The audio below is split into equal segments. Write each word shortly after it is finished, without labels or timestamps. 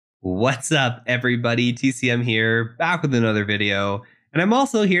What's up, everybody? TCM here, back with another video. And I'm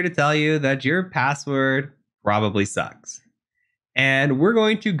also here to tell you that your password probably sucks. And we're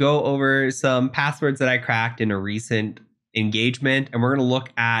going to go over some passwords that I cracked in a recent engagement. And we're going to look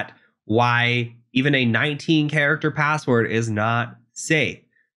at why even a 19-character password is not safe.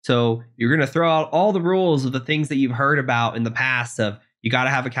 So you're going to throw out all the rules of the things that you've heard about in the past of you got to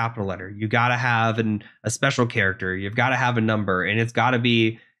have a capital letter, you got to have a special character, you've got to have a number, and it's got to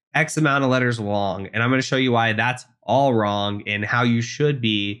be X amount of letters long. And I'm going to show you why that's all wrong and how you should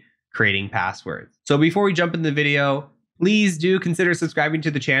be creating passwords. So before we jump into the video, please do consider subscribing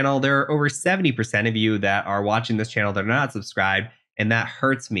to the channel. There are over 70% of you that are watching this channel that are not subscribed, and that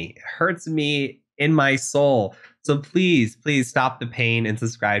hurts me. It hurts me in my soul. So please stop the pain and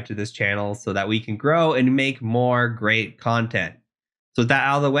subscribe to this channel so that we can grow and make more great content. So with that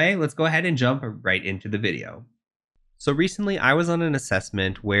out of the way, let's go ahead and jump right into the video. So recently I was on an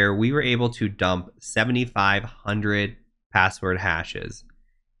assessment where we were able to dump 7,500 password hashes.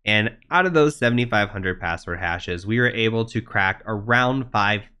 And out of those 7,500 password hashes, we were able to crack around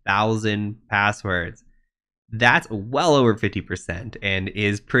 5,000 passwords. That's well over 50% and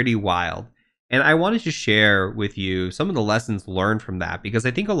is pretty wild. And I wanted to share with you some of the lessons learned from that, because I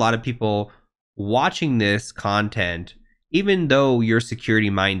think a lot of people watching this content, even though you're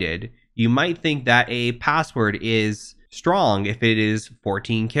security minded, you might think that a password is strong if it is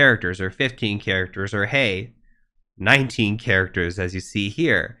 14 characters or 15 characters or, hey, 19 characters as you see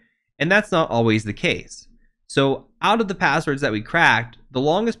here. And that's not always the case. So out of the passwords that we cracked, the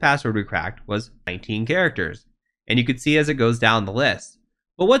longest password we cracked was 19 characters. And you could see as it goes down the list.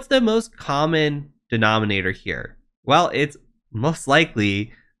 But what's the most common denominator here? Well, it's most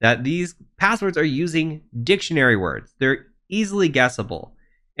likely that these passwords are using dictionary words. They're easily guessable.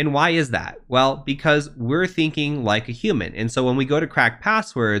 And why is that? Well, because we're thinking like a human. And so when we go to crack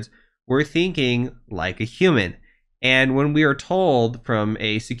passwords, we're thinking like a human. And when we are told from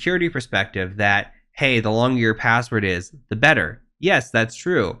a security perspective that, hey, the longer your password is, the better. Yes, that's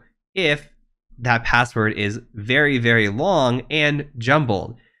true. If that password is very, very long and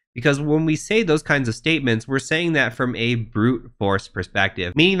jumbled. Because when we say those kinds of statements, we're saying that from a brute force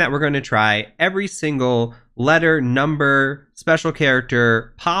perspective, meaning that we're going to try every single letter, number, special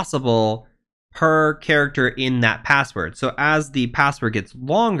character possible per character in that password. So as the password gets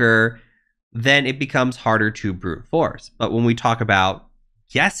longer, then it becomes harder to brute force. But when we talk about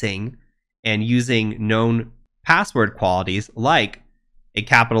guessing and using known password qualities like a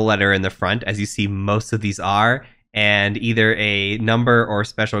capital letter in the front, as you see most of these are, and either a number or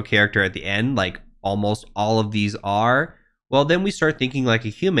special character at the end, like almost all of these are, well, then we start thinking like a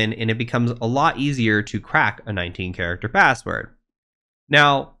human, and it becomes a lot easier to crack a 19-character password.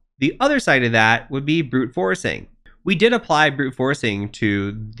 Now, the other side of that would be brute forcing. We did apply brute forcing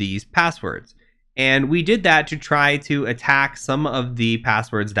to these passwords, and we did that to try to attack some of the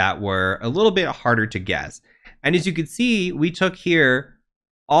passwords that were a little bit harder to guess. And as you can see, we took here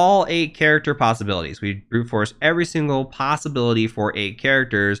all 8 character possibilities. We brute forced every single possibility for 8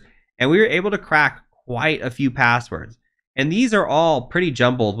 characters, and we were able to crack quite a few passwords. And these are all pretty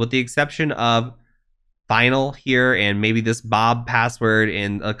jumbled with the exception of final here and maybe this Bob password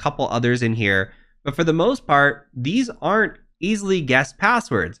and a couple others in here. But for the most part, these aren't easily guessed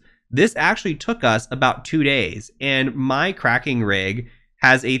passwords. This actually took us about 2 days, and my cracking rig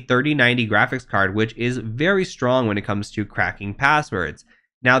has a 3090 graphics card, which is very strong when it comes to cracking passwords.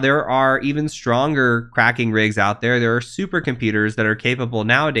 Now, there are even stronger cracking rigs out there. There are supercomputers that are capable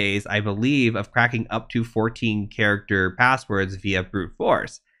nowadays, I believe, of cracking up to 14-character passwords via brute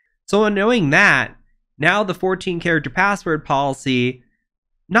force. So knowing that, now the 14-character password policy,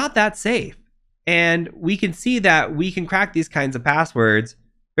 not that safe. And we can see that we can crack these kinds of passwords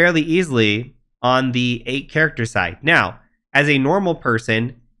fairly easily on the 8-character side. Now, as a normal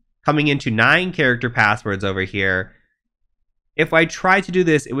person coming into 9-character passwords over here, if I tried to do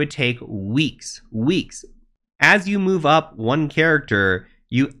this, it would take weeks. As you move up 1 character,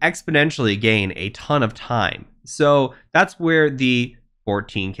 you exponentially gain a ton of time. So that's where the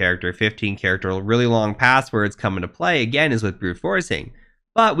 14-character, 15-character, really long passwords come into play, again, is with brute forcing.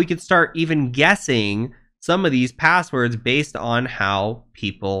 But we could start even guessing some of these passwords based on how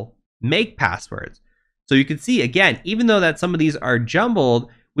people make passwords. So you can see, again, even though that some of these are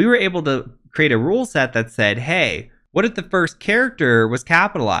jumbled, we were able to create a rule set that said, hey, what if the first character was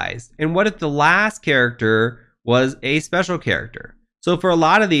capitalized? And what if the last character was a special character? So for a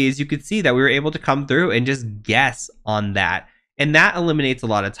lot of these, you could see that we were able to come through and just guess on that. And that eliminates a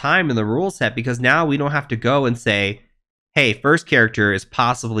lot of time in the rule set, because now we don't have to go and say, hey, first character is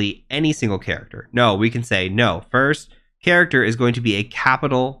possibly any single character. No, we can say, no, first character is going to be a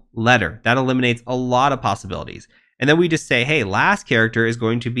capital letter. That eliminates a lot of possibilities. And then we just say, hey, last character is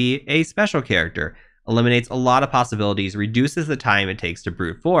going to be a special character. Eliminates a lot of possibilities, reduces the time it takes to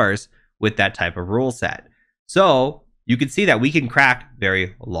brute force with that type of rule set. So you can see that we can crack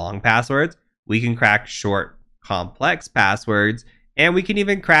very long passwords. We can crack short, complex passwords. And we can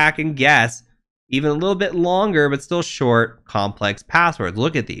even crack and guess even a little bit longer, but still short, complex passwords.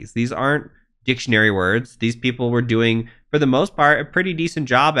 Look at these. These aren't dictionary words. These people were doing, for the most part, a pretty decent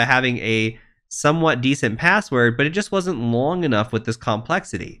job at having a somewhat decent password, but it just wasn't long enough with this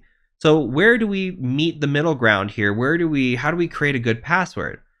complexity. So where do we meet the middle ground here? How do we create a good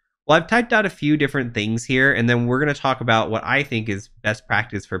password? Well, I've typed out a few different things here, and then we're going to talk about what I think is best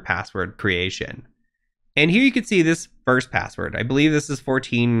practice for password creation. And here you can see this first password. I believe this is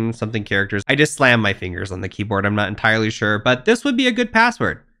 14 something characters. I just slammed my fingers on the keyboard. I'm not entirely sure, but this would be a good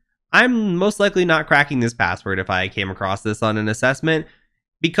password. I'm most likely not cracking this password if I came across this on an assessment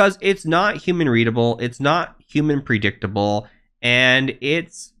because it's not human readable, it's not human predictable, and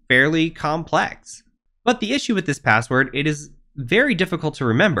it's fairly complex. But the issue with this password, it is very difficult to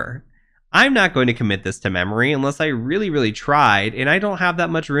remember. I'm not going to commit this to memory unless I really, really tried, and I don't have that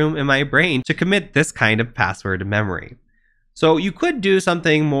much room in my brain to commit this kind of password to memory. So you could do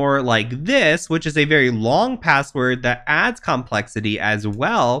something more like this, which is a very long password that adds complexity as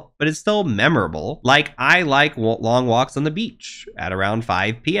well, but it's still memorable. Like I like long walks on the beach at around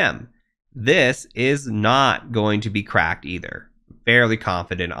 5 p.m. This is not going to be cracked either. Fairly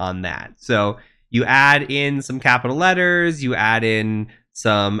confident on that. So you add in some capital letters, you add in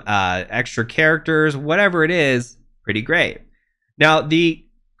some extra characters, whatever it is, pretty great. Now, the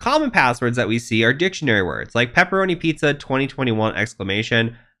common passwords that we see are dictionary words like pepperoni pizza 2021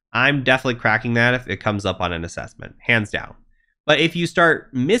 exclamation. I'm definitely cracking that if it comes up on an assessment, hands down. But if you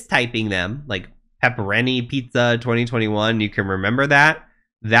start mistyping them, like pepperoni pizza 2021, you can remember that.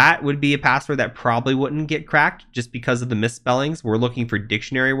 That would be a password that probably wouldn't get cracked just because of the misspellings. We're looking for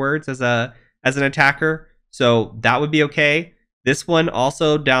dictionary words as an attacker, so that would be okay. This one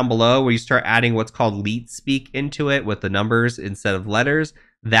also down below where you start adding what's called leet speak into it with the numbers instead of letters,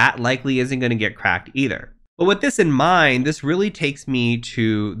 that likely isn't going to get cracked either. But with this in mind, this really takes me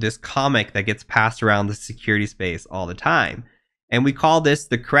to this comic that gets passed around the security space all the time. And we call this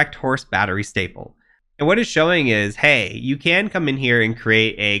the correct horse battery staple. And what it's showing is, hey, you can come in here and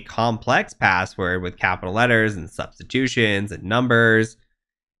create a complex password with capital letters and substitutions and numbers,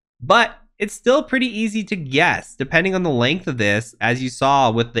 but it's still pretty easy to guess. Depending on the length of this, as you saw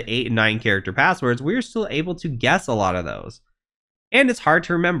with the 8 and 9 character passwords, we're still able to guess a lot of those. And it's hard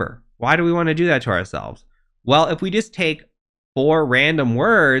to remember. Why do we want to do that to ourselves? Well, if we just take 4 random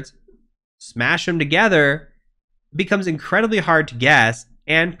words, smash them together, it becomes incredibly hard to guess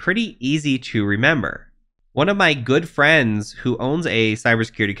and pretty easy to remember. One of my good friends who owns a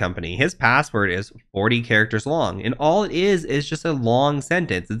cybersecurity company, his password is 40 characters long, and all it is just a long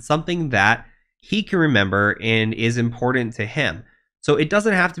sentence. It's something that he can remember and is important to him. So it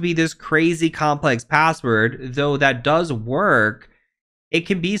doesn't have to be this crazy complex password, though that does work. It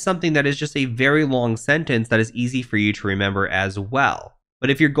can be something that is just a very long sentence that is easy for you to remember as well. But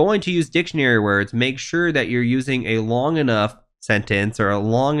if you're going to use dictionary words, make sure that you're using a long enough sentence or a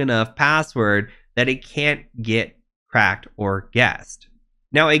long enough password that it can't get cracked or guessed.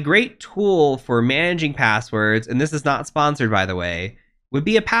 Now, a great tool for managing passwords, and this is not sponsored by the way, would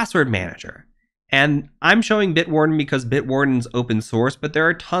be a password manager. And I'm showing Bitwarden because Bitwarden's open source, but there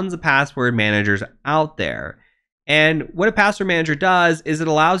are tons of password managers out there. And what a password manager does is it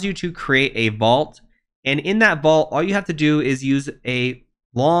allows you to create a vault. And in that vault, all you have to do is use a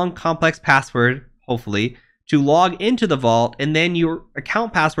long, complex password, hopefully, to log into the vault, and then your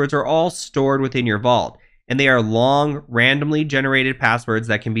account passwords are all stored within your vault. And they are long, randomly generated passwords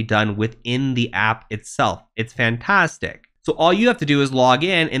that can be done within the app itself. It's fantastic. So all you have to do is log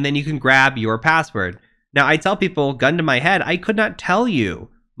in, and then you can grab your password. Now, I tell people, gun to my head, I could not tell you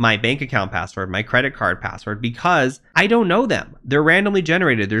my bank account password, my credit card password, because I don't know them. They're randomly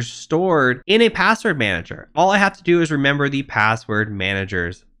generated. They're stored in a password manager. All I have to do is remember the password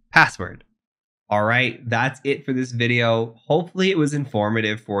manager's password. All right, that's it for this video. Hopefully it was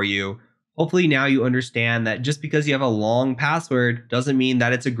informative for you. Hopefully now you understand that just because you have a long password doesn't mean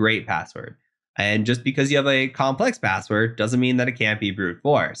that it's a great password. And just because you have a complex password doesn't mean that it can't be brute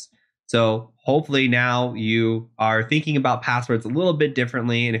force. So hopefully now you are thinking about passwords a little bit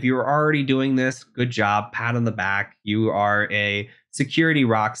differently. And if you were already doing this, good job, pat on the back. You are a security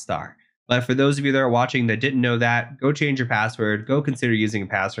rock star. But for those of you that are watching that didn't know that, go change your password, go consider using a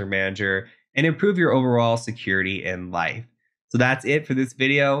password manager, and improve your overall security in life. So that's it for this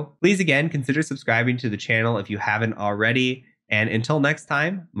video. Please again, consider subscribing to the channel if you haven't already. And until next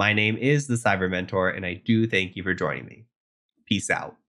time, my name is the Cyber Mentor, and I do thank you for joining me. Peace out.